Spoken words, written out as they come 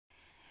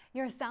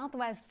Your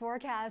Southwest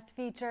forecast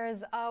features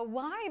a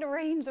wide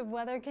range of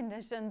weather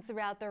conditions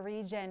throughout the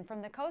region.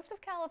 From the coast of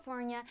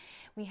California,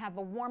 we have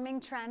a warming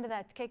trend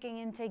that's kicking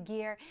into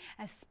gear,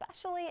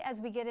 especially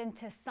as we get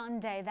into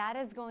Sunday. That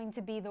is going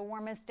to be the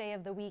warmest day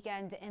of the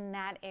weekend in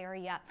that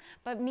area.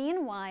 But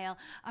meanwhile,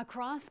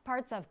 across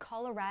parts of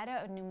Colorado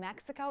and New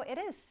Mexico, it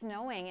is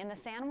snowing. In the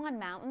San Juan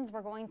Mountains,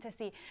 we're going to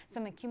see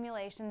some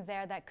accumulations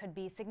there that could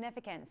be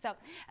significant. So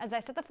as I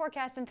set the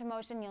forecast into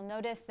motion, you'll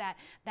notice that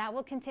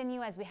will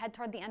continue as we head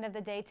toward the end of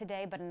the day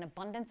today, but an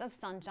abundance of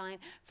sunshine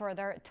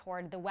further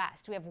toward the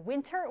west. We have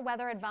winter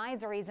weather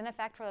advisories in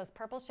effect for those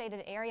purple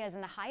shaded areas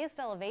in the highest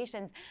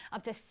elevations,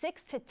 up to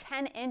 6 to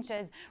 10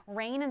 inches.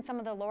 Rain in some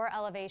of the lower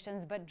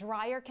elevations, but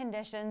drier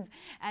conditions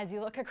as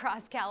you look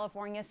across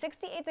California.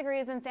 68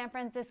 degrees in San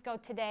Francisco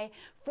today,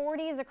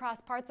 40s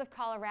across parts of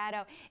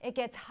Colorado. It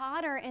gets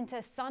hotter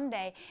into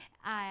Sunday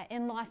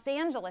in Los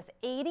Angeles,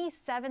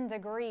 87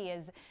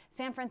 degrees.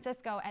 San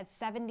Francisco at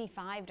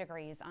 75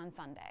 degrees on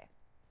Sunday.